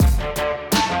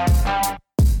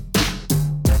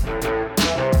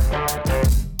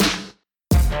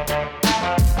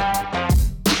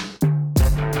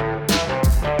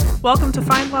Welcome to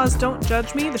Find Laws Don't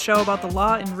Judge Me, the show about the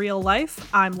law in real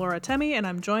life. I'm Laura Temme, and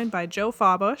I'm joined by Joe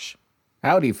Fawbush.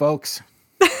 Howdy, folks.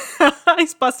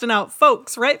 He's busting out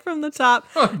folks right from the top.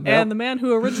 Oh, no. And the man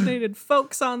who originated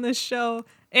folks on this show,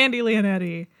 Andy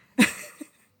Leonetti.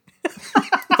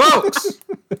 Folks!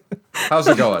 How's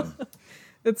it going?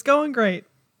 It's going great.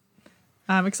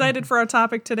 I'm excited for our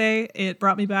topic today. It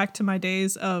brought me back to my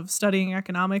days of studying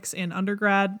economics in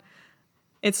undergrad.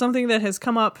 It's something that has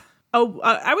come up,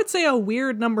 I would say, a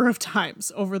weird number of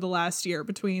times over the last year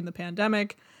between the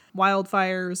pandemic,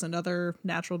 wildfires, and other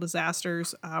natural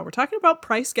disasters. We're talking about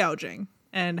price gouging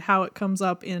and how it comes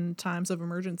up in times of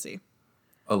emergency.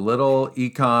 A little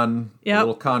econ, Yep. A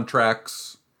little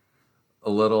contracts, a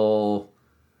little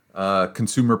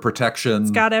consumer protection.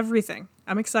 It's got everything.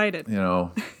 I'm excited. You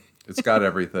know, it's got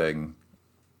everything.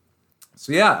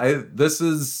 So yeah, this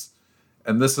is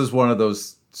one of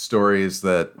those stories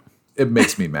that it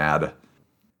makes me mad.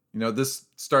 You know, this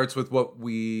starts with what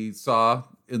we saw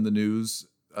in the news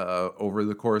over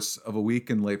the course of a week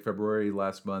in late February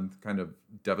last month. Kind of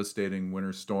devastating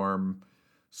winter storm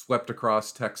swept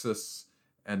across Texas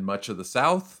and much of the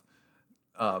South.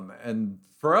 And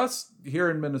for us here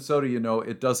in Minnesota, you know,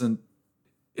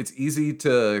 it's easy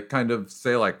to kind of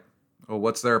say like, oh,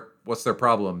 what's their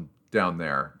problem down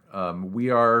there?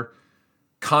 We are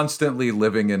constantly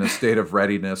living in a state of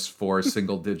readiness for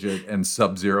single digit and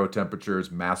sub-zero temperatures,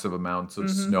 massive amounts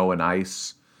of snow and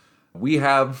ice. We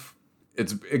have,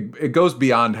 it goes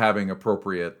beyond having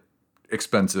appropriate,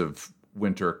 expensive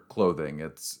winter clothing.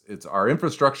 It's our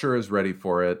infrastructure is ready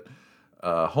for it.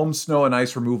 Home snow and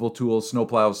ice removal tools,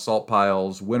 snowplows, salt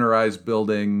piles, winterized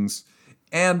buildings,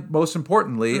 and most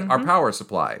importantly, our power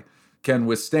supply can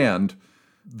withstand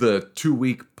the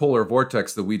 2-week polar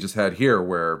vortex that we just had here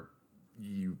where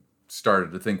you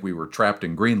started to think we were trapped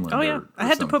in Greenland. Oh, yeah. or I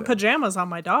had to put something. pajamas on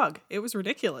my dog. It was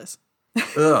ridiculous.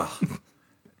 Ugh.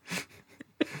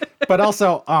 But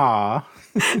also, aw.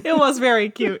 It was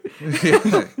very cute.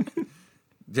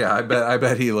 Yeah, I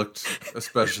bet he looked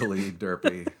especially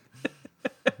derpy.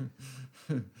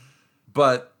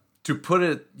 But to put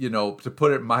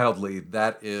it mildly,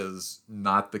 that is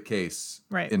not the case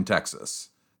Right. in Texas.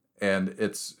 And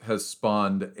has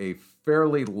spawned a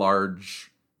fairly large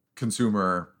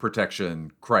consumer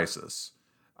protection crisis.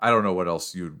 I don't know what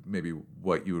else you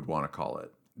would want to call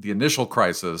it. The initial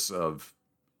crisis of,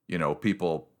 you know,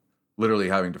 people literally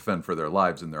having to fend for their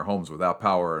lives in their homes without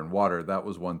power and water, that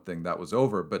was one thing that was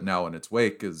over. But now in its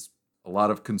wake is a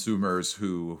lot of consumers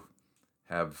who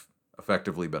have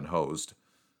effectively been hosed.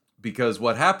 Because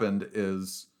what happened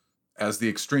is, as the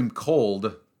extreme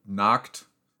cold knocked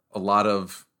a lot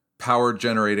of power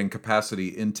generating capacity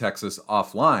in Texas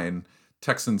offline,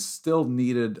 Texans still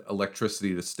needed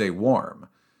electricity to stay warm.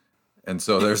 And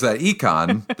so there's that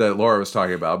econ that Laura was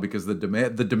talking about, because the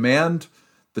demand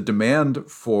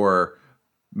for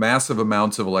massive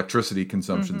amounts of electricity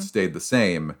consumption stayed the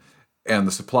same, and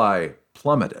the supply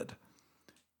plummeted.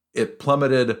 It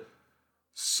plummeted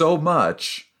so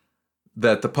much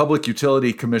that the Public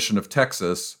Utility Commission of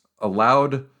Texas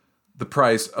allowed the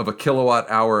price of a kilowatt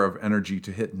hour of energy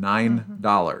to hit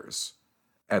 $9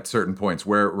 at certain points,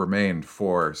 where it remained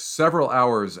for several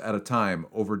hours at a time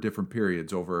over different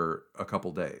periods over a couple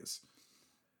days.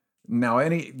 Now,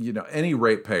 any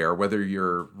ratepayer, whether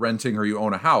you're renting or you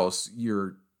own a house,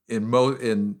 you're in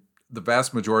the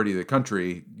vast majority of the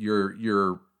country,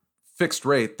 your fixed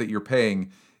rate that you're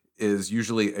paying is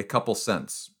usually a couple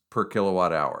cents per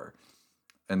kilowatt hour.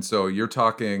 And so you're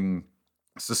talking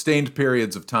sustained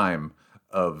periods of time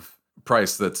of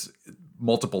price that's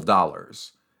multiple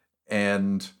dollars.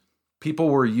 And people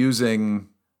were using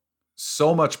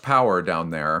so much power down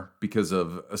there because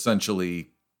of essentially,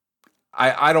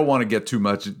 I don't want to get too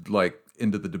much like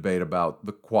into the debate about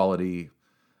the quality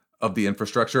of the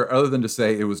infrastructure, other than to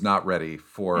say it was not ready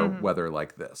for weather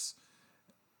like this.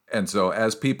 And so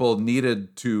as people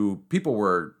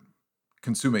were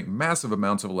consuming massive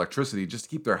amounts of electricity just to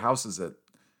keep their houses at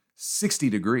 60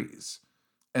 degrees.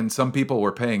 And some people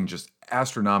were paying just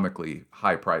astronomically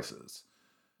high prices.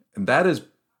 And that is,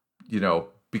 you know,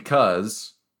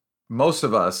 because most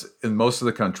of us in most of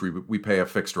the country, we pay a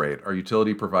fixed rate. Our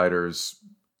utility providers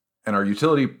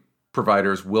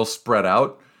will spread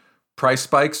out price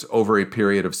spikes over a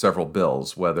period of several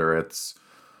bills, whether it's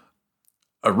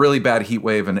a really bad heat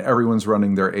wave and everyone's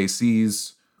running their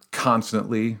ACs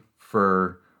constantly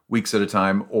for weeks at a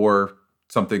time, or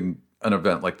an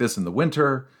event like this in the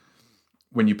winter.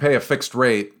 When you pay a fixed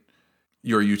rate,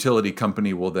 your utility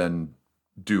company will then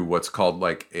do what's called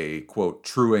like a, quote,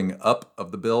 truing up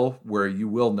of the bill, where you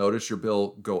will notice your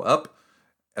bill go up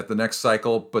at the next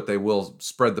cycle, but they will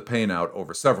spread the pain out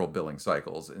over several billing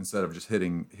cycles instead of just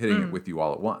hitting it with you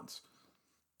all at once.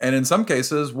 And in some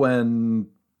cases, when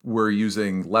we're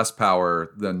using less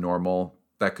power than normal,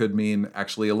 that could mean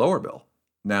actually a lower bill.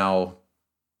 Now,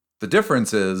 the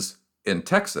difference is in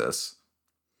Texas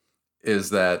is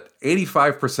that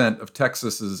 85% of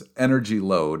Texas's energy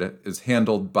load is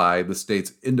handled by the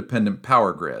state's independent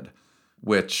power grid,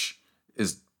 which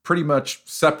is pretty much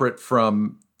separate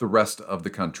from the rest of the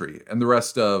country and the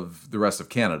rest of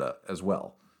Canada as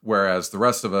well. Whereas the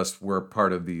rest of us were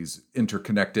part of these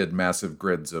interconnected massive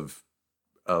grids of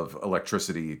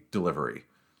electricity delivery.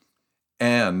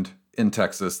 And in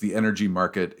Texas, the energy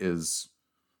market is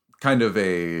kind of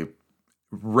a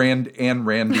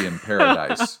Randian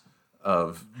paradise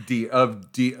of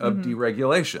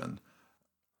deregulation.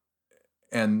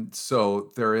 And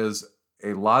so there is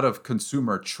a lot of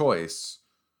consumer choice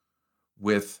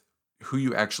with who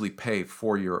you actually pay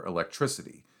for your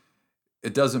electricity.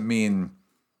 It doesn't mean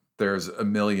there's a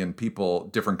million people,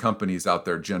 different companies out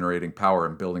there generating power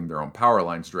and building their own power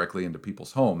lines directly into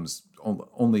people's homes.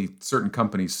 Only certain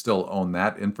companies still own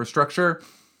that infrastructure.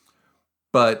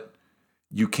 But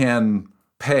you can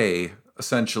pay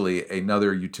essentially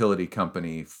another utility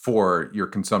company for your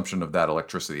consumption of that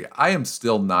electricity. I am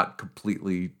still not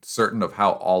completely certain of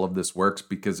how all of this works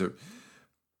because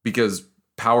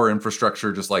power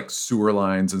infrastructure, just like sewer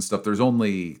lines and stuff, there's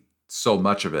only so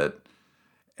much of it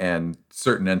and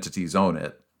certain entities own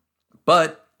it.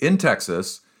 But in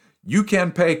Texas, you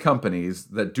can pay companies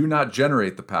that do not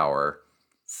generate the power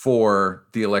for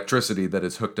the electricity that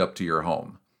is hooked up to your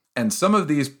home. And some of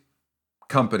these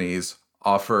companies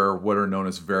offer what are known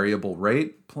as variable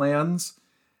rate plans,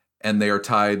 and they are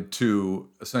tied to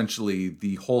essentially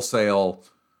the wholesale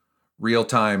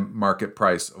real-time market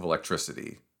price of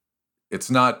electricity.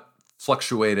 It's not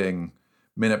fluctuating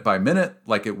minute by minute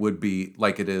like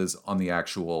it is on the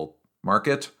actual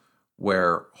market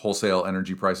where wholesale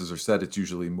energy prices are set. It's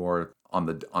usually more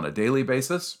on a daily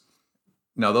basis.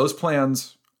 Now, those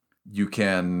plans, you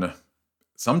can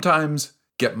sometimes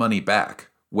get money back.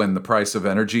 When the price of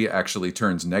energy actually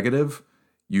turns negative,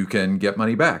 you can get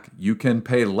money back. You can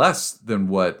pay less than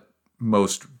what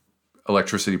most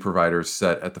electricity providers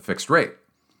set at the fixed rate.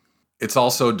 It's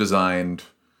also designed,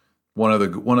 one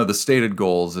of the stated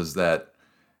goals is that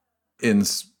in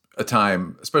a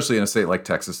time, especially in a state like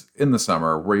Texas, in the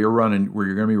summer, where you're going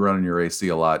to be running your AC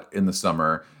a lot in the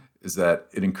summer, is that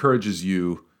it encourages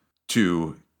you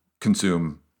to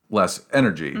consume less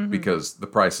energy because the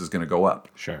price is going to go up.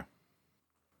 Sure.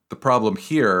 The problem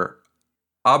here,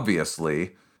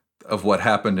 obviously, of what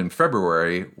happened in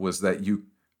February was that you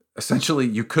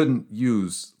couldn't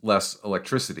use less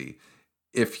electricity.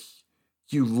 If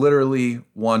you literally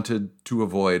wanted to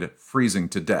avoid freezing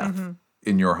to death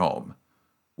in your home,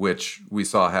 which we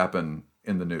saw happen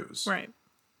in the news. Right.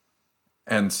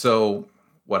 And so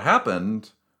what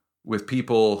happened with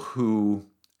people who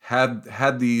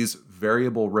had these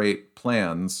variable rate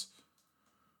plans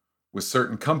with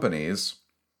certain companies,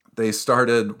 they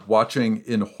started watching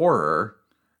in horror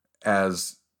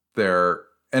as their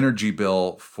energy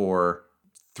bill for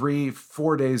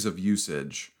 3-4 days of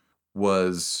usage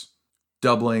was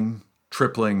doubling,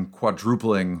 tripling,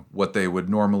 quadrupling what they would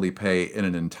normally pay in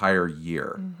an entire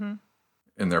year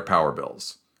in their power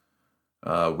bills.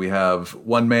 We have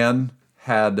one man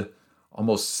had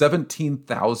almost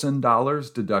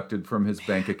 $17,000 deducted from his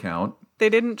bank account. They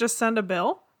didn't just send a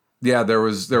bill? Yeah, there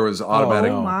was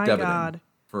automatic my debiting God.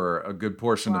 for a good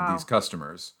portion of these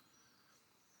customers.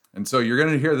 And so you're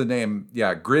going to hear the name,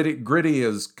 Griddy. Griddy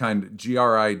is kind of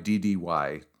Griddy,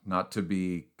 not to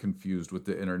be confused with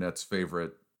the internet's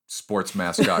favorite sports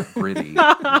mascot, Griddy,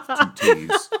 with 2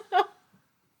 T's.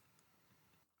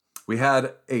 We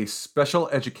had a special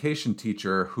education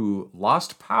teacher who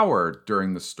lost power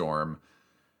during the storm,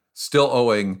 still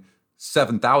owing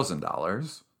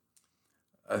 $7,000.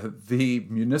 The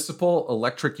municipal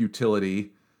electric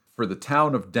utility for the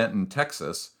town of Denton,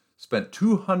 Texas, spent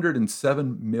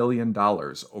 $207 million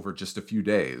over just a few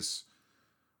days,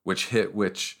 which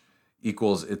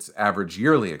equals its average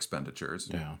yearly expenditures.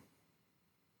 Yeah.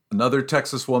 Another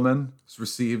Texas woman has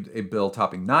received a bill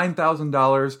topping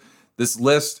 $9,000. This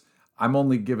list, I'm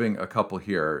only giving a couple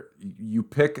here. You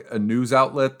pick a news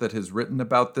outlet that has written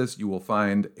about this, you will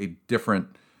find a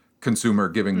different consumer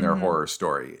giving their horror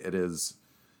story. It is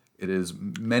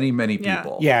many, many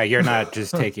people. Yeah, you're not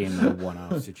just taking a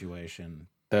one-off situation.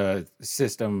 The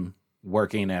system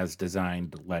working as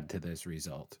designed led to this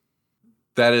result.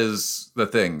 That is the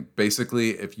thing.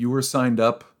 Basically, if you were signed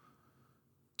up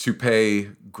to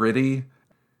pay Griddy,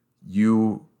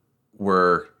 you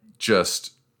were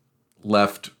just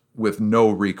left with no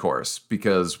recourse,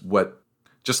 because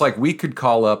just like we could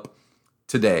call up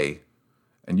today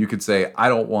and you could say, I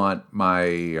don't want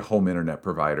my home internet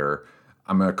provider.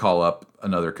 I'm going to call up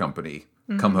another company.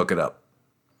 Come hook it up.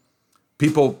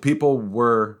 People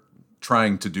were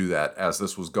trying to do that as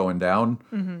this was going down,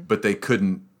 but they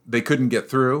couldn't get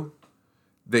through.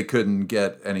 They couldn't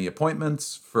get any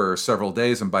appointments for several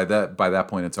days, and by that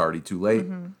point, it's already too late.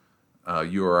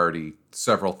 You are already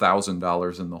several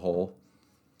 $1,000s in the hole.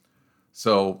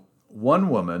 So one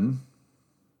woman,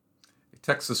 a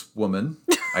Texas woman,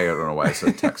 I don't know why I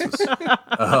said Texas,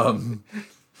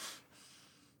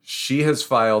 she has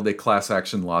filed a class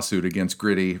action lawsuit against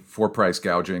Griddy for price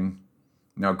gouging.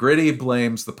 Now, Griddy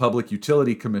blames the Public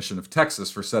Utility Commission of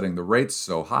Texas for setting the rates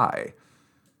so high.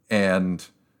 And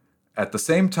at the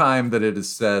same time that it is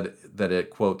said that it,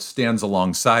 quote, stands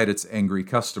alongside its angry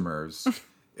customers,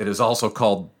 it is also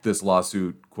called this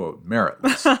lawsuit, quote,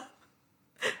 meritless.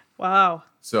 Wow.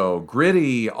 So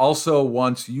Griddy also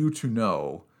wants you to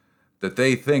know that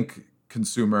they think,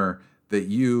 consumer, that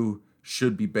you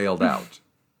should be bailed out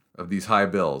of these high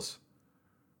bills.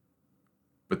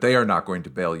 But they are not going to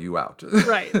bail you out.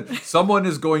 Right. Someone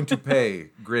is going to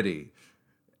pay Griddy.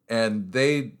 And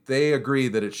they agree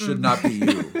that it should not be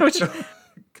you,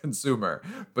 consumer.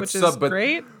 But which is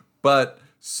great. But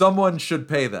someone should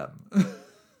pay them.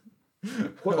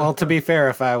 Well, to be fair,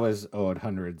 if I was owed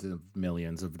hundreds of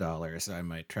millions of dollars, I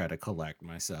might try to collect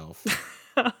myself.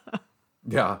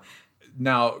 Yeah.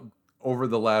 Now, over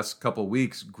the last couple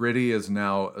weeks, Griddy has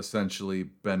now essentially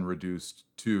been reduced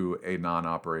to a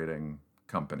non-operating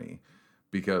company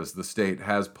because the state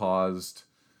has paused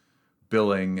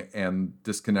billing and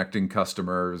disconnecting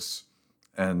customers.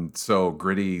 And so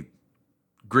Griddy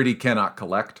cannot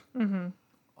collect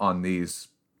on these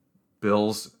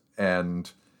bills,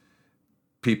 and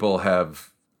people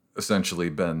have essentially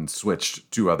been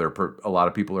switched to a lot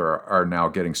of people are now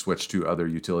getting switched to other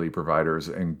utility providers,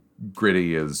 and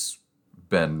Griddy has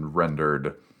been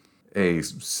rendered a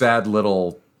sad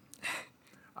little,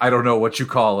 I don't know what you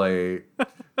call a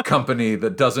company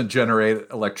that doesn't generate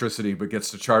electricity but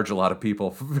gets to charge a lot of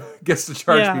people,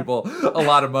 people a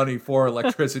lot of money for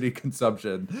electricity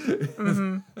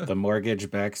consumption. The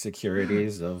mortgage-backed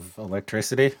securities of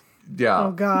electricity. Yeah.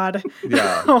 Oh God.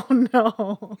 Yeah. Oh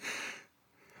no.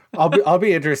 I'll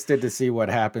be interested to see what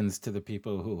happens to the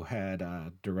people who had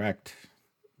direct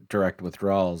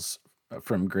withdrawals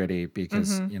from Griddy,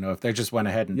 because if they just went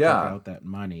ahead and took out that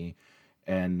money,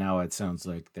 and now it sounds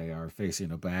like they are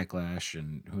facing a backlash,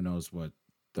 and who knows what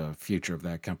the future of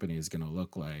that company is going to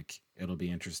look like. It'll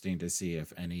be interesting to see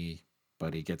if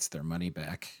anybody gets their money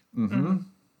back.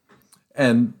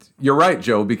 And you're right,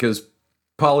 Joe, because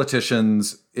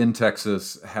politicians in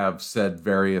Texas have said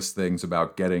various things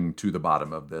about getting to the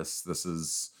bottom of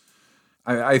this.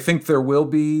 I think there will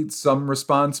be some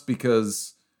response,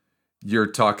 because you're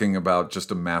talking about just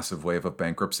a massive wave of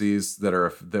bankruptcies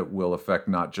that will affect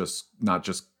not just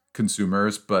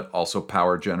consumers, but also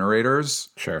power generators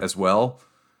as well.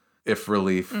 If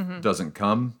relief doesn't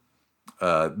come,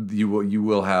 you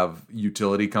will have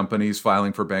utility companies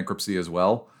filing for bankruptcy as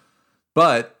well.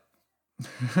 But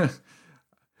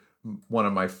one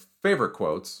of my favorite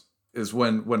quotes is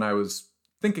when I was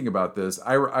thinking about this,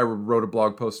 I wrote a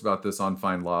blog post about this on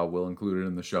FindLaw. We'll include it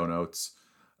in the show notes.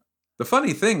 The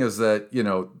funny thing is that,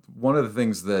 one of the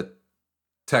things that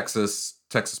Texas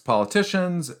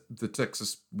politicians, the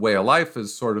Texas way of life,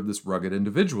 is sort of this rugged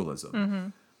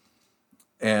individualism.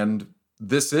 And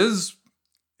this is,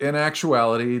 in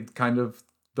actuality, kind of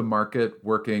the market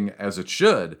working as it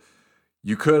should.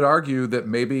 You could argue that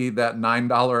maybe that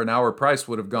 $9 an hour price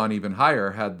would have gone even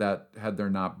higher had there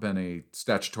not been a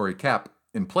statutory cap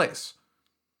in place.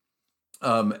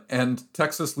 And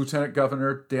Texas Lieutenant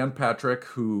Governor Dan Patrick,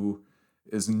 who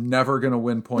is never going to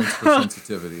win points for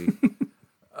sensitivity,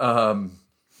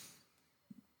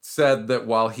 said that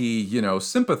while he,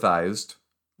 sympathized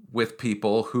with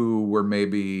people who were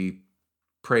maybe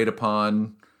preyed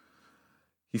upon,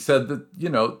 he said that,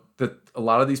 that a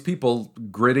lot of these people,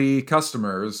 Griddy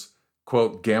customers,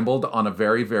 quote, gambled on a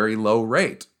very, very low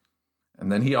rate. And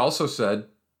then he also said,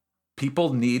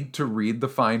 people need to read the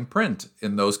fine print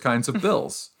in those kinds of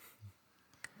bills.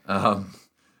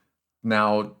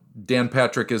 Now, Dan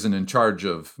Patrick isn't in charge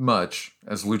of much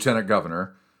as lieutenant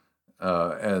governor,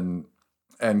 and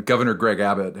Governor Greg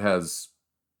Abbott has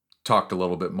talked a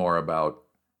little bit more about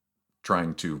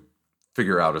trying to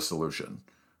figure out a solution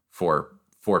for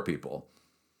people.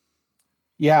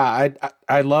 Yeah,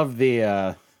 I love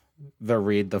the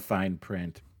read the fine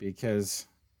print, because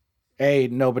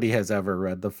nobody has ever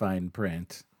read the fine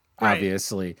print, Right.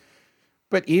 obviously.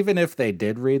 But even if they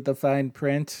did read the fine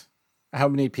print, how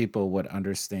many people would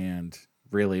understand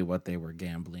really what they were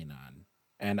gambling on?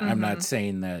 And I'm not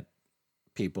saying that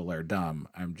people are dumb.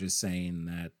 I'm just saying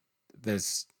that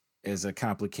this is a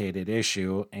complicated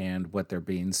issue, and what they're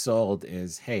being sold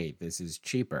is, hey, this is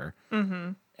cheaper.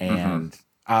 And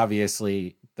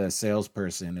obviously the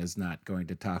salesperson is not going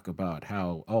to talk about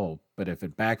how, oh, but if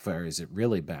it backfires, it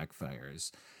really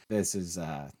backfires. This is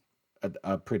a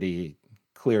pretty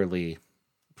clearly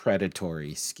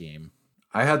predatory scheme.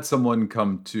 I had someone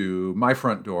come to my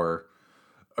front door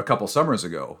a couple summers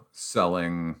ago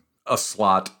selling a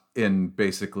slot in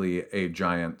basically a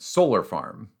giant solar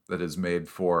farm that is made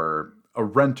for a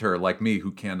renter like me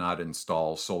who cannot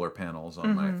install solar panels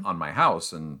on my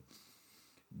house and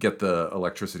get the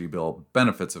electricity bill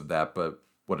benefits of that. But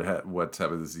what's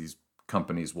happened is these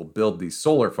companies will build these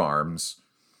solar farms,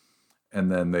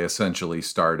 and then they essentially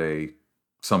start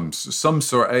some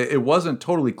sort. It wasn't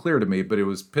totally clear to me, but it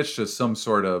was pitched as some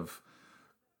sort of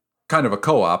kind of a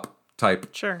co-op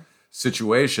type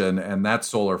situation, and that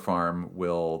solar farm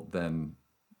will then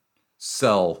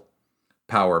sell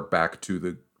power back to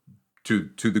the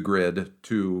grid,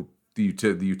 to the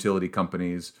utility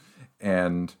companies,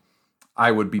 and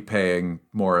I would be paying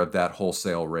more of that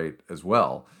wholesale rate as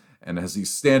well. And as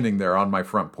he's standing there on my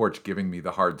front porch giving me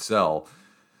the hard sell,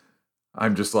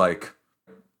 I'm just like,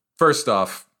 first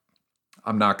off,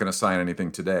 I'm not going to sign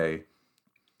anything today.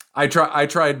 I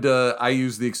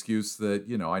used the excuse that,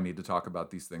 I need to talk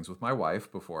about these things with my wife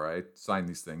before I sign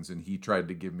these things. And he tried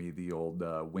to give me the old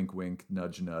wink, wink,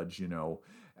 nudge, nudge,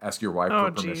 ask your wife for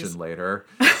permission later.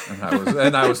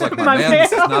 And I was like, my man,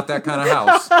 this is not that kind of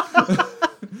house.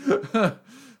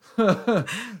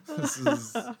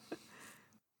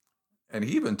 And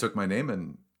he even took my name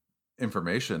and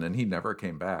information, and he never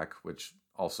came back, which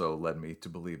also led me to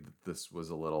believe that this was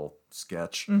a little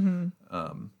sketch.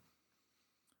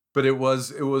 But it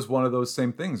was one of those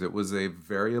same things. It was a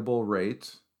variable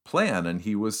rate plan, and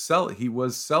he was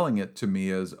selling it to me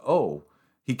as,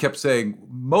 he kept saying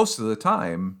most of the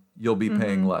time you'll be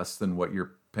paying less than what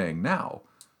you're paying now.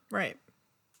 Right.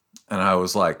 And I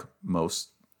was like, most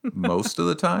of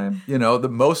the time, the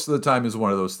most of the time is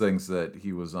one of those things that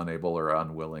he was unable or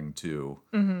unwilling to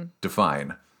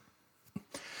define.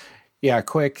 Yeah,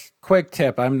 quick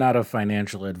tip. I'm not a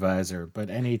financial advisor, but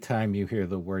anytime you hear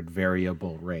the word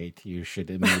variable rate, you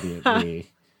should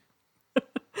immediately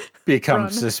become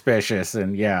suspicious.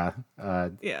 And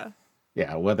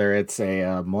whether it's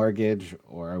a mortgage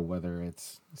or whether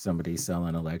it's somebody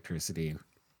selling electricity,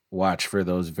 watch for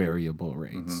those variable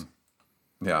rates.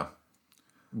 Yeah.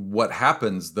 What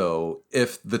happens, though,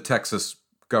 if the Texas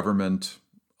government,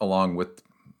 along with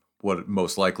what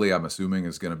most likely I'm assuming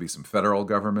is going to be some federal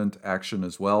government action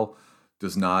as well,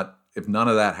 if none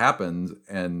of that happens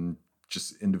and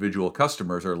just individual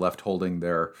customers are left holding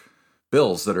their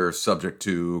bills that are subject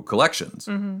to collections.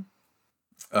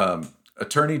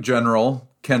 Attorney General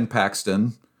Ken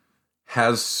Paxton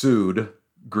has sued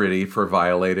Griddy for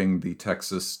violating the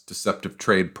Texas Deceptive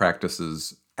Trade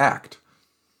Practices Act.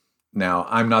 Now,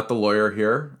 I'm not the lawyer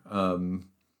here,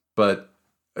 but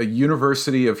a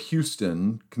University of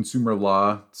Houston Consumer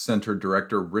Law Center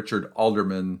Director Richard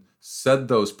Alderman said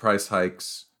those price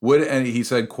hikes and he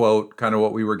said, quote, kind of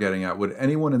what we were getting at, would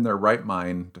anyone in their right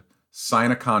mind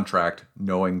sign a contract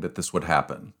knowing that this would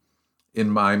happen? In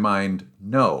my mind,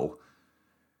 no.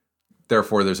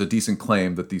 Therefore, there's a decent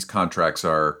claim that these contracts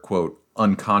are, quote,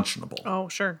 unconscionable. Oh,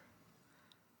 sure.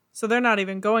 So they're not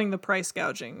even going the price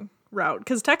gouging route.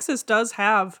 Because Texas does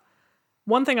have,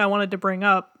 one thing I wanted to bring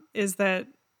up is that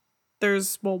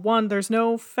there's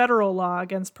no federal law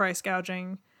against price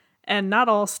gouging, and not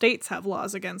all states have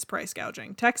laws against price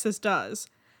gouging. Texas does.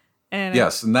 And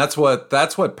yes, and that's what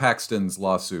Paxton's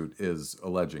lawsuit is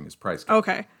alleging, is price gouging.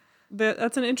 Okay.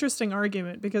 That's an interesting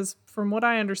argument, because from what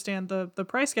I understand, the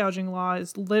price gouging law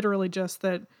is literally just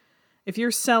that if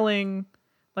you're selling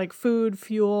like food,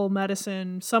 fuel,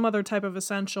 medicine, some other type of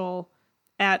essential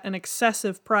at an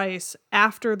excessive price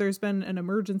after there's been an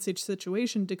emergency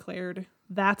situation declared,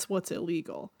 that's what's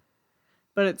illegal.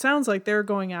 But it sounds like they're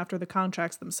going after the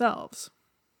contracts themselves.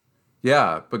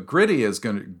 Yeah, but Griddy is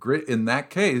going to, in that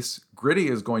case, Griddy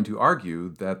is going to argue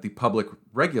that the public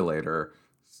regulator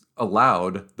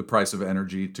allowed the price of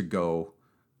energy to go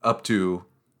up to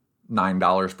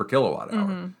 $9 per kilowatt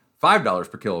hour.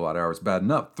 $5 per kilowatt hour is bad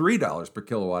enough. $3 per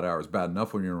kilowatt hour is bad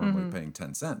enough when you're normally paying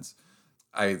 10 cents.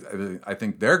 I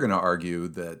think they're going to argue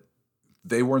that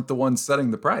they weren't the ones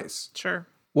setting the price. Sure.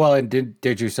 Well, and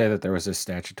did you say that there was a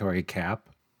statutory cap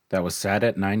that was set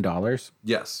at $9?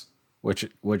 Yes. Which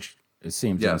it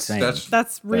seems insane.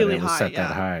 That's really that it was high. set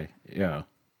that high. Yeah.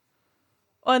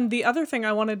 And the other thing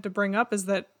I wanted to bring up is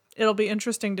that it'll be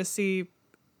interesting to see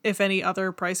if any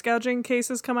other price gouging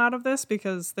cases come out of this,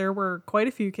 because there were quite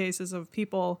a few cases of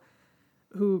people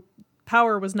who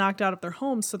power was knocked out of their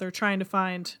homes, so they're trying to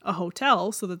find a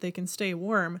hotel so that they can stay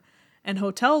warm. And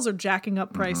hotels are jacking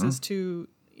up prices to,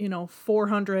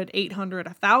 $400, $800,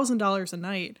 $1,000 a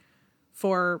night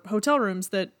for hotel rooms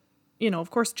that, of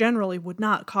course, generally would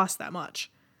not cost that much.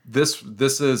 This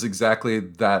is exactly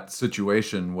that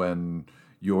situation when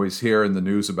you always hear in the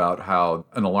news about how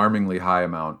an alarmingly high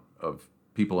amount of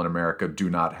people in America do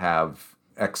not have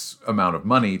X amount of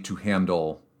money to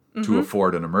handle, to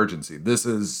afford an emergency. This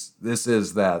is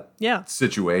that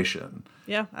situation.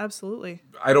 Yeah, absolutely.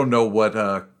 I don't know what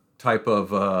type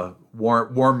of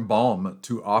warm balm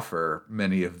to offer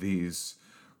many of these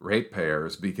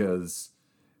ratepayers, because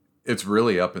it's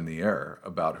really up in the air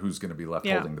about who's going to be left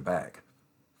holding the bag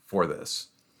for this.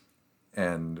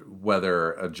 And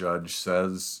whether a judge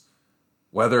says,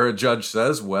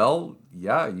 well,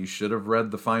 yeah, you should have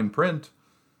read the fine print,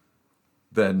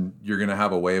 then we're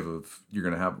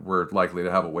likely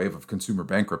to have a wave of consumer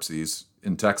bankruptcies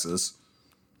in Texas,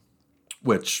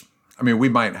 which, I mean,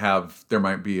 there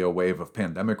might be a wave of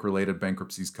pandemic-related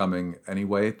bankruptcies coming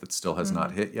anyway that still has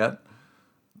not hit yet.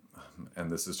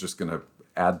 And this is just going to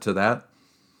add to that.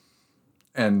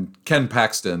 And Ken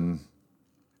Paxton,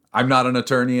 I'm not an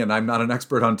attorney and I'm not an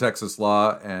expert on Texas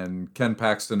law, and Ken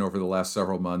Paxton over the last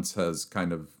several months has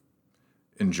kind of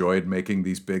enjoyed making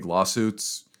these big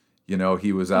lawsuits.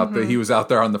 He was out there. He was out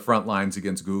there on the front lines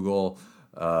against Google,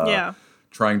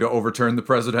 trying to overturn the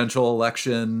presidential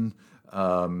election.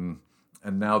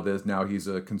 And now he's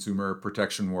a consumer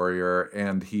protection warrior,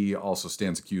 and he also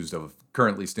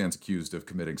currently stands accused of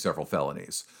committing several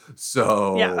felonies.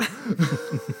 So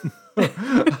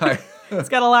It's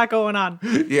got a lot going on.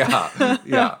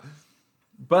 Yeah.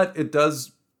 But it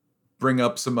does bring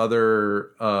up some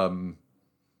other kind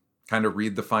of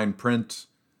read the fine print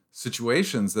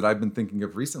situations that I've been thinking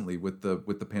of recently with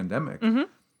the pandemic.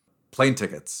 Plane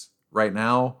tickets right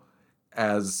now,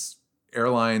 as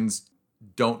airlines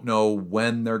don't know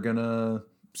when they're gonna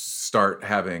start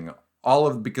having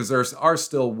because there are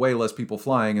still way less people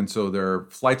flying, and so their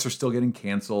flights are still getting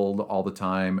canceled all the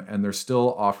time, and they're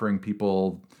still offering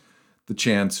people the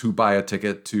chance who buy a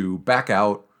ticket to back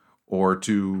out or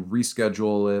to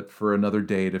reschedule it for another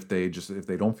date if they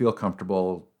don't feel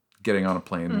comfortable getting on a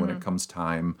plane when it comes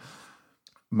time.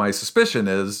 My suspicion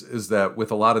is that with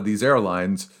a lot of these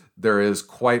airlines, there is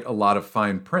quite a lot of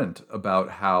fine print about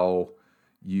how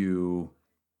you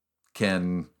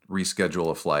can reschedule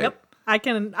a flight. Yep. I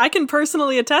can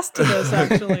personally attest to this,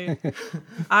 actually.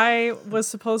 I was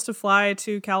supposed to fly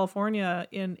to California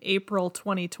in April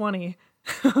 2020,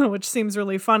 which seems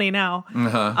really funny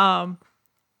now.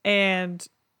 And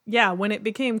yeah, when it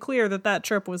became clear that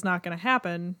trip was not going to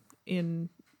happen in,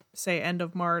 say, end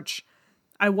of March,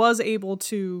 I was able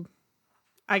to,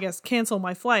 I guess, cancel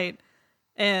my flight,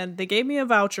 and they gave me a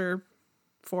voucher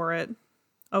for it.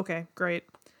 Okay, great.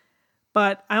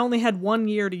 But I only had 1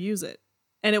 year to use it.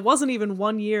 And it wasn't even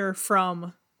 1 year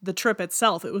from the trip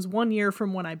itself. It was 1 year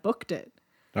from when I booked it.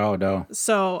 Oh, no.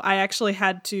 So I actually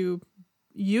had to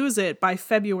use it by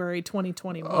February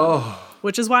 2021,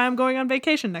 which is why I'm going on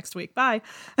vacation next week. Bye.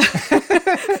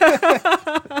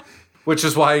 Which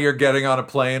is why you're getting on a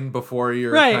plane before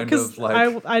you're right, kind of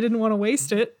like... I didn't want to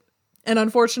waste it. And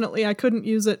unfortunately, I couldn't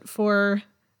use it for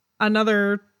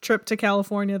another trip to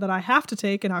California that I have to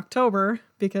take in October,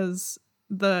 because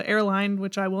the airline,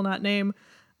 which I will not name,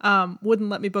 wouldn't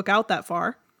let me book out that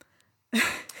far.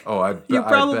 Oh, I bet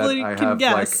I have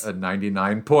guess. Like a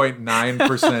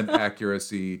 99.9%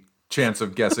 accuracy chance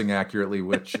of guessing accurately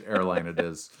which airline it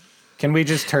is. Can we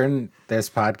just turn this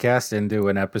podcast into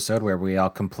an episode where we all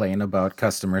complain about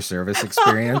customer service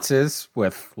experiences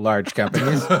with large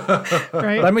companies?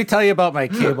 Right. Let me tell you about my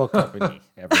cable company,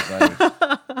 everybody.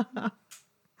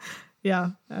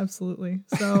 Yeah, absolutely.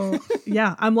 So,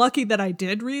 yeah, I'm lucky that I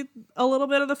did read a little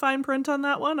bit of the fine print on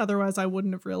that one. Otherwise, I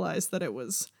wouldn't have realized that it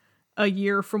was a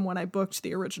year from when I booked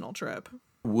the original trip.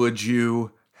 Would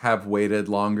you have waited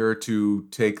longer to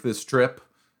take this trip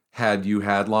had you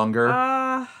had longer?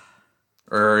 Or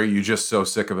are you just so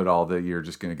sick of it all that you're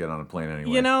just going to get on a plane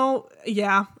anyway?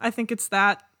 Yeah, I think it's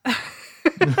that.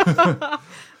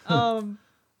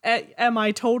 Am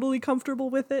I totally comfortable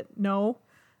with it? No.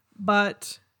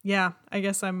 But yeah, I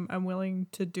guess I'm willing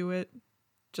to do it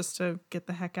just to get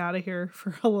the heck out of here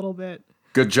for a little bit.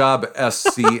 Good job,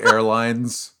 SC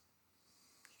Airlines.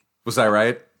 Was I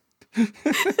right?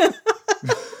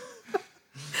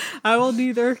 I will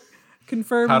neither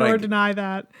confirm nor deny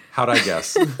that. How'd I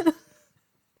guess?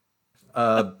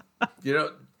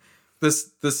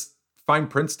 this fine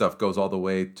print stuff goes all the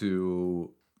way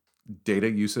to data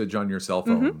usage on your cell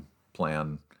phone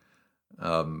plan.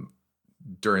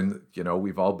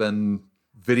 We've all been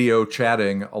video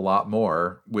chatting a lot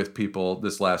more with people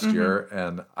this last year,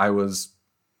 and I was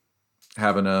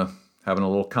having a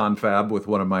little confab with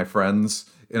one of my friends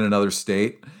in another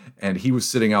state, and he was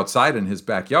sitting outside in his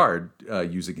backyard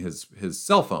using his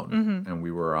cell phone, and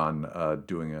we were on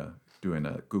doing a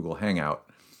Google Hangout,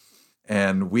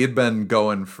 and we had been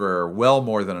going for well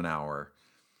more than an hour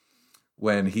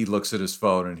when he looks at his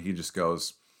phone and he just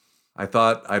goes, "I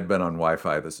thought I'd been on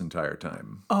Wi-Fi this entire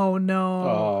time." Oh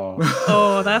no!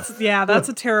 Oh, that's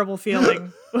a terrible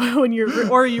feeling when you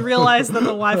realize that the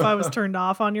Wi-Fi was turned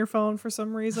off on your phone for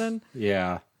some reason.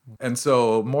 Yeah. And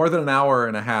so more than an hour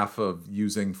and a half of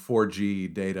using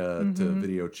 4G data to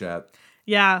video chat.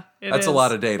 Yeah, that's a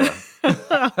lot of data.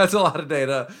 That's a lot of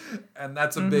data, and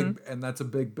that's a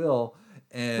big bill,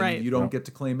 and you don't get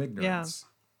to claim ignorance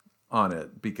on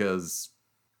it because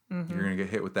you're going to get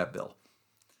hit with that bill.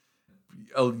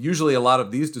 Usually, a lot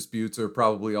of these disputes are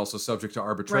probably also subject to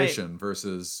arbitration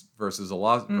versus a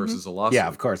lawsuit. Yeah,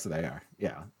 of course they are.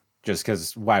 Yeah, just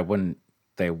because why wouldn't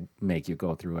they make you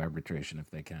go through arbitration if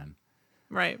they can?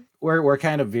 Right. We're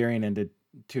kind of veering into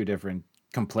two different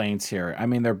complaints here. I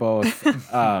mean, they're both.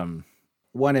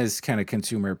 One is kind of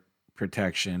consumer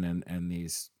protection and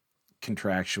these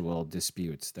contractual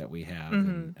disputes that we have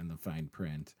and the fine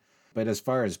print. But as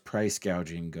far as price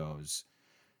gouging goes,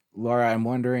 Laura, I'm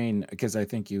wondering, because I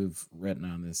think you've written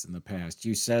on this in the past,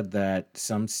 you said that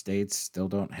some states still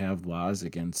don't have laws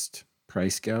against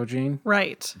price gouging.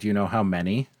 Right. Do you know how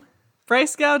many?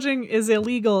 Price gouging is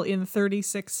illegal in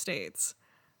 36 states.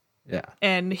 Yeah.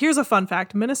 And here's a fun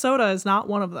fact. Minnesota is not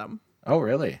one of them. Oh,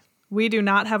 really? We do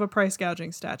not have a price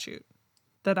gouging statute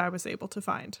that I was able to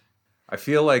find. I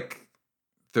feel like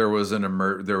there was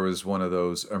one of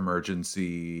those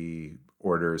emergency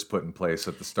orders put in place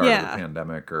at the start of the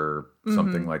pandemic or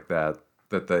something like that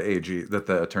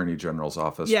the Attorney General's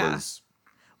office was.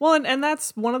 Well, and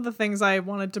that's one of the things I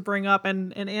wanted to bring up.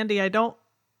 And Andy,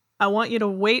 I want you to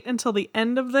wait until the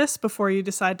end of this before you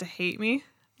decide to hate me,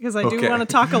 because I do want to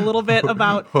talk a little bit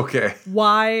about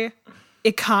why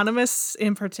economists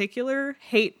in particular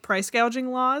hate price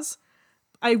gouging laws.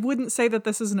 I wouldn't say that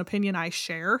this is an opinion I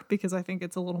share because I think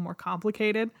it's a little more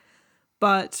complicated,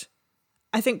 but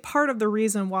I think part of the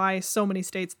reason why so many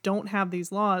states don't have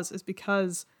these laws is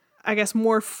because I guess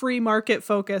more free market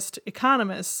focused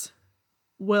economists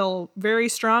will very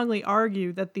strongly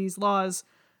argue that these laws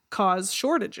cause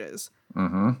shortages.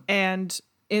 And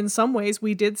in some ways,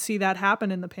 we did see that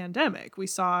happen in the pandemic. We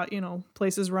saw,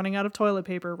 places running out of toilet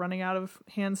paper, running out of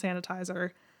hand sanitizer.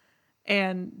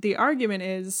 And the argument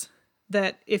is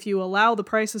that if you allow the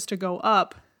prices to go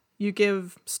up, you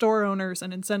give store owners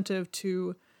an incentive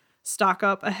to stock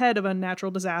up ahead of a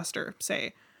natural disaster,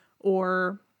 say,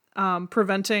 or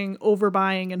preventing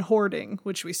overbuying and hoarding,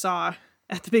 which we saw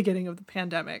at the beginning of the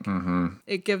pandemic.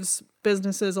 It gives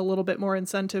businesses a little bit more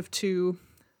incentive to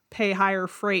pay higher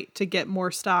freight to get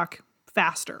more stock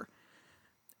faster.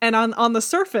 And on the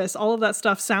surface, all of that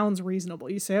stuff sounds reasonable.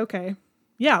 You say, okay,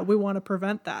 yeah, we want to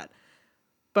prevent that.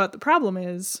 But the problem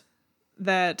is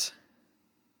that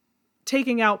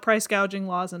taking out price gouging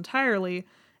laws entirely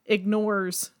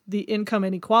ignores the income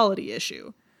inequality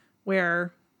issue,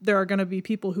 where there are going to be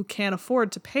people who can't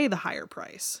afford to pay the higher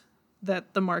price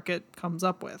that the market comes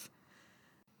up with.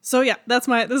 So yeah, this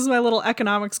is my little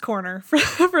economics corner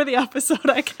for the episode,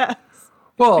 I guess.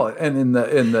 Well, and in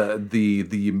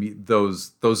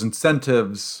those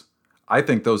incentives, I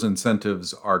think those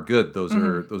incentives are good. Those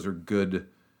are good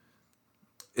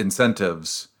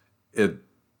incentives. It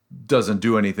doesn't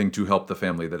do anything to help the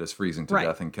family that is freezing to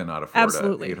death and cannot afford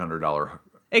an $800.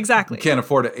 Exactly. Can't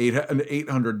afford an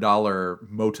 $800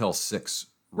 Motel 6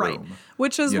 room. Right.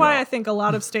 Which is why I think a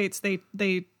lot of states,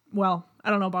 they well,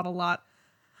 I don't know about a lot.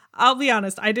 I'll be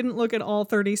honest, I didn't look at all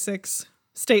 36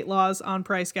 state laws on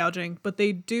price gouging, but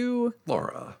they do.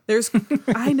 Laura.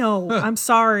 I know, I'm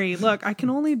sorry. Look, I can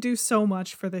only do so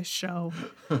much for this show.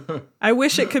 I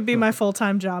wish it could be my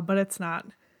full-time job, but it's not.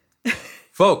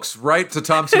 Folks, write to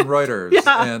Thomson Reuters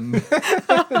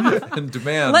and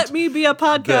demand. Let me be a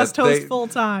podcast host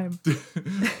full-time.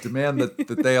 Demand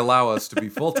that they allow us to be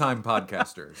full-time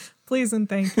podcasters. Please and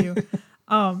thank you.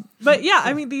 But yeah,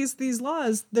 I mean, these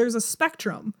laws, there's a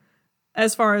spectrum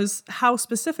as far as how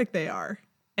specific they are.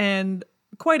 And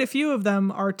quite a few of them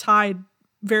are tied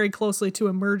very closely to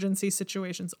emergency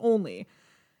situations only.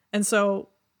 And so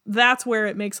that's where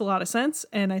it makes a lot of sense.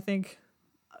 And I think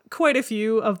quite a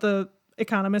few of the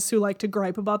economists who like to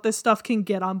gripe about this stuff can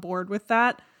get on board with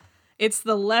that. It's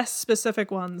the less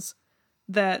specific ones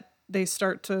that they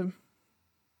start to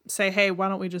say, hey, why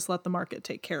don't we just let the market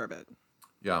take care of it?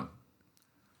 Yeah.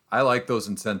 I like those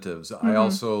incentives. I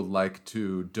also like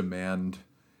to demand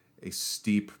a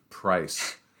steep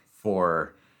price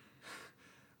for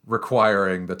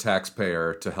requiring the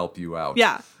taxpayer to help you out.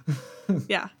 Yeah.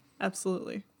 Yeah,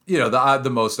 absolutely. You know, the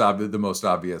most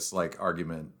obvious like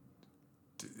argument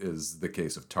is the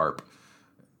case of TARP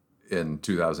in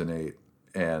 2008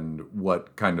 and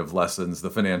what kind of lessons the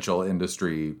financial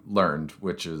industry learned,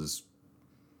 which is,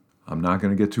 I'm not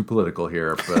going to get too political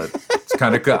here, but it's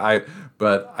kind of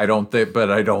I don't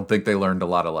think they learned a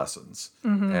lot of lessons.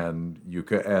 And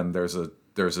there's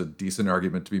a decent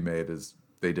argument to be made is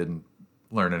they didn't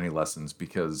learn any lessons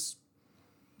because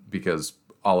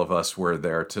all of us were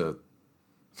there to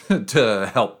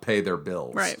help pay their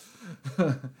bills. Right.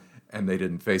 And they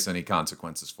didn't face any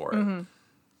consequences for it.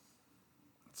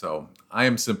 So I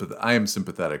am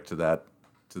sympathetic to that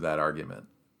argument.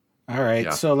 All right.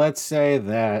 Yeah. So let's say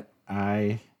that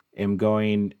I am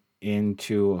going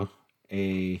into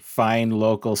a fine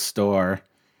local store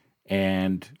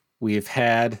and we've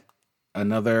had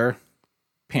another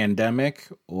pandemic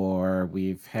or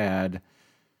we've had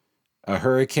a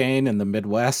hurricane in the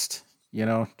Midwest,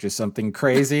 just something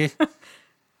crazy.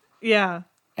 Yeah.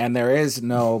 And there is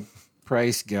no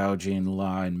price gouging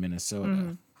law in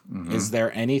Minnesota. Is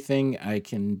there anything I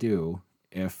can do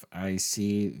if I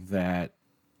see that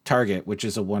Target, which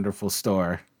is a wonderful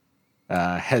store,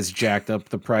 has jacked up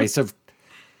the price of...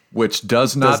 Which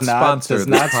does not sponsor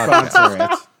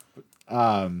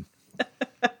it.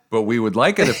 But we would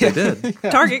like it if they did.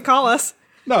 Yeah. Target, call us.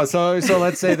 No, so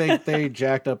let's say they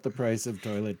jacked up the price of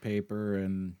toilet paper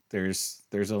and there's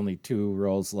only 2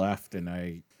 rolls left and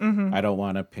I don't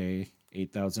want to pay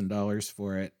 $8,000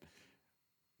 for it.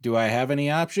 Do I have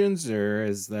any options or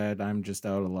is that I'm just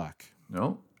out of luck?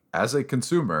 No. As a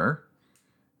consumer,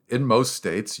 in most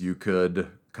states, you could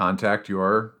contact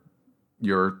your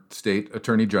state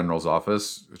attorney general's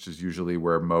office, which is usually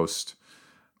where most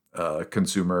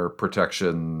consumer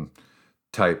protection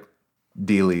type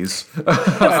dealies.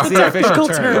 That's the official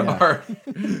term.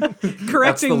 Yeah.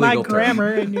 Correcting my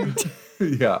grammar.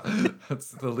 Yeah,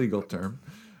 that's the legal term.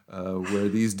 Where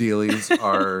these dealies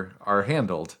are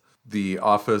handled. The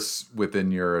office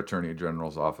within your attorney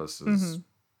general's office is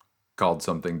called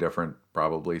something different,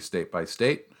 probably state by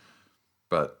state.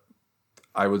 But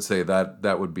I would say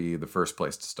that would be the first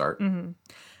place to start.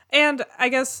 And I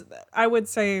guess I would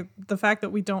say the fact that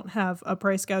we don't have a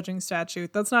price gouging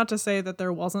statute, that's not to say that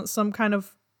there wasn't some kind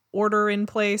of order in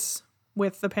place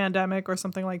with the pandemic or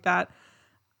something like that.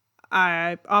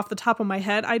 Off the top of my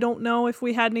head, I don't know if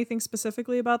we had anything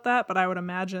specifically about that, but I would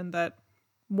imagine that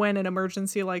when an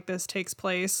emergency like this takes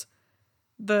place,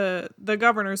 the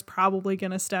governor's probably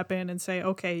going to step in and say,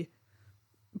 okay,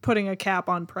 putting a cap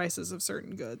on prices of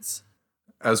certain goods.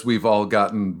 As we've all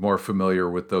gotten more familiar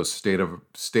with those state of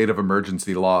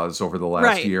emergency laws over the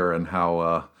last year and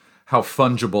how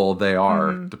fungible they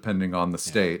are depending on the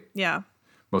state. Yeah.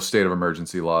 Most state of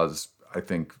emergency laws, I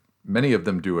think many of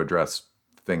them do address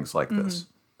things like this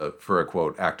for a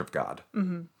quote act of God.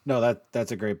 No,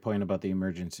 that's a great point about the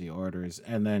emergency orders.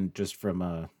 And then just from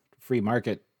a free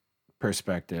market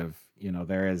perspective,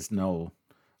 there is no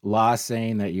law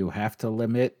saying that you have to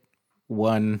limit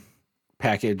one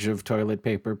package of toilet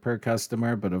paper per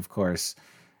customer, but of course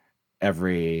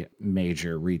every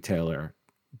major retailer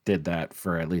did that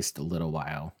for at least a little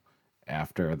while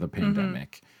after the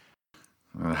pandemic.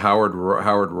 Howard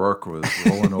Rourke was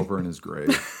rolling over in his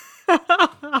grave.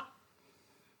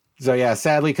 So yeah,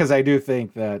 sadly, because I do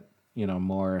think that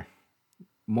more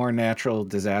natural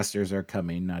disasters are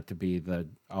coming. Not to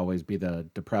always be the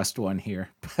depressed one here,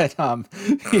 but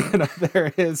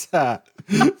there is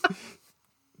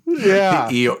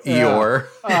Eeyore.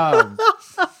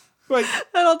 But I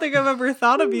don't think I've ever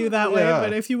thought of you that way.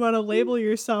 But if you want to label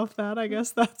yourself that, I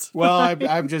guess that's well.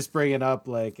 I'm just bringing up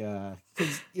because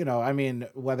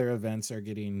weather events are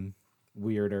getting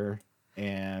weirder,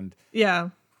 and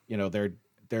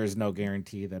there's no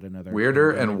guarantee that another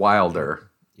weirder and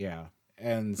wilder. Yeah,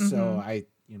 and so I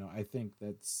think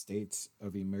that states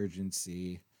of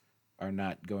emergency are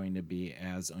not going to be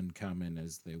as uncommon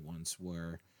as they once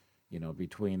were.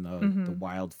 Between the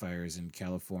wildfires in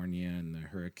California and the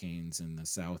hurricanes in the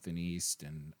south and east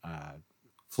and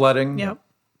flooding. Yep.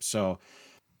 So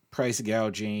price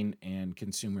gouging and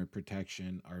consumer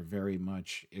protection are very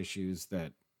much issues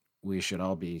that we should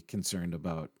all be concerned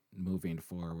about moving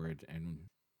forward. And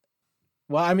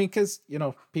because,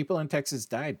 people in Texas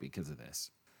died because of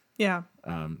this. Yeah.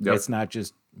 It's not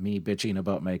just me bitching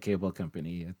about my cable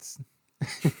company. It's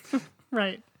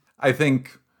right. I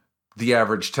think the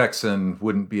average Texan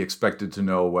wouldn't be expected to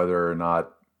know whether or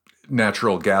not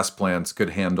natural gas plants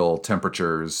could handle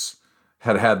temperatures,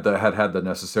 had the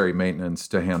necessary maintenance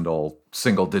to handle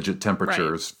single digit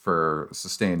temperatures for a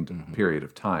sustained period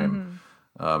of time.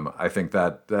 I think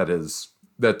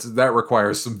that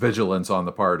requires some vigilance on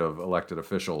the part of elected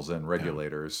officials and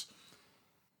regulators.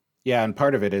 Yeah, and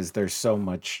part of it is there's so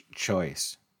much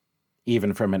choice,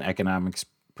 even from an economics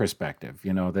perspective,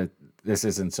 that this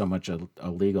isn't so much a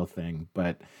legal thing,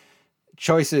 but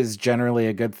choice is generally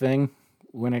a good thing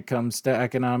when it comes to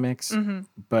economics.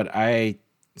 But I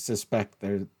suspect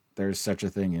there's such a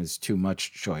thing as too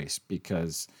much choice,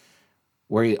 because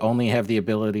we only have the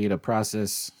ability to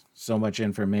process so much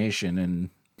information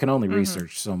and can only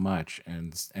research so much.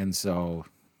 And so.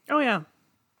 Oh, yeah.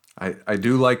 I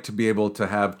do like to be able to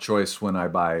have choice when I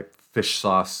buy fish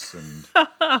sauce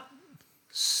and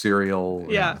cereal.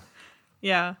 Yeah.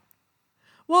 Yeah.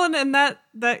 Well, and that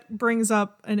brings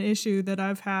up an issue that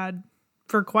I've had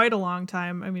for quite a long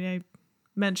time. I mean, I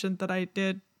mentioned that I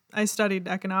studied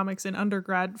economics in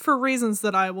undergrad for reasons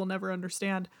that I will never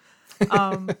understand.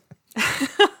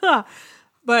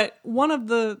 But one of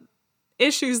the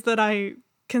issues that I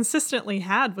consistently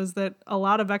had was that a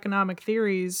lot of economic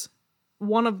theories,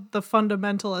 one of the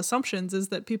fundamental assumptions is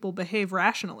that people behave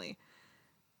rationally.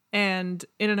 And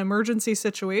in an emergency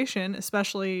situation,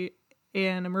 especially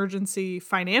an emergency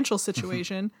financial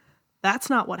situation, that's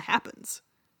not what happens.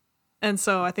 And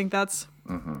so I think that's,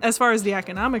 as far as the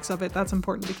economics of it, that's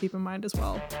important to keep in mind as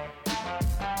well.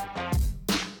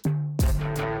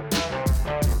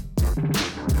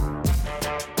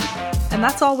 And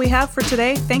that's all we have for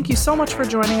today. Thank you so much for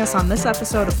joining us on this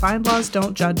episode of FindLaw's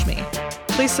Don't Judge Me.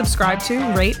 Please subscribe to,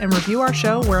 rate, and review our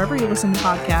show wherever you listen to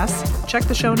podcasts. Check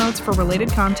the show notes for related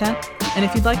content. And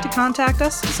if you'd like to contact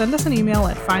us, send us an email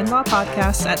at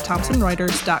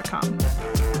findlawpodcasts@thomsonreuters.com.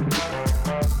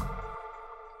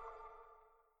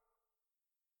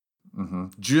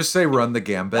 Did you just say run the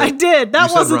gambit? I did.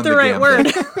 That wasn't the right word.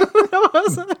 That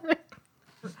wasn't the right.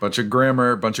 Bunch of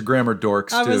grammar dorks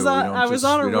too. I was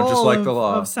on a roll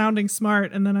of sounding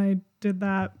smart, and then I did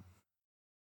that.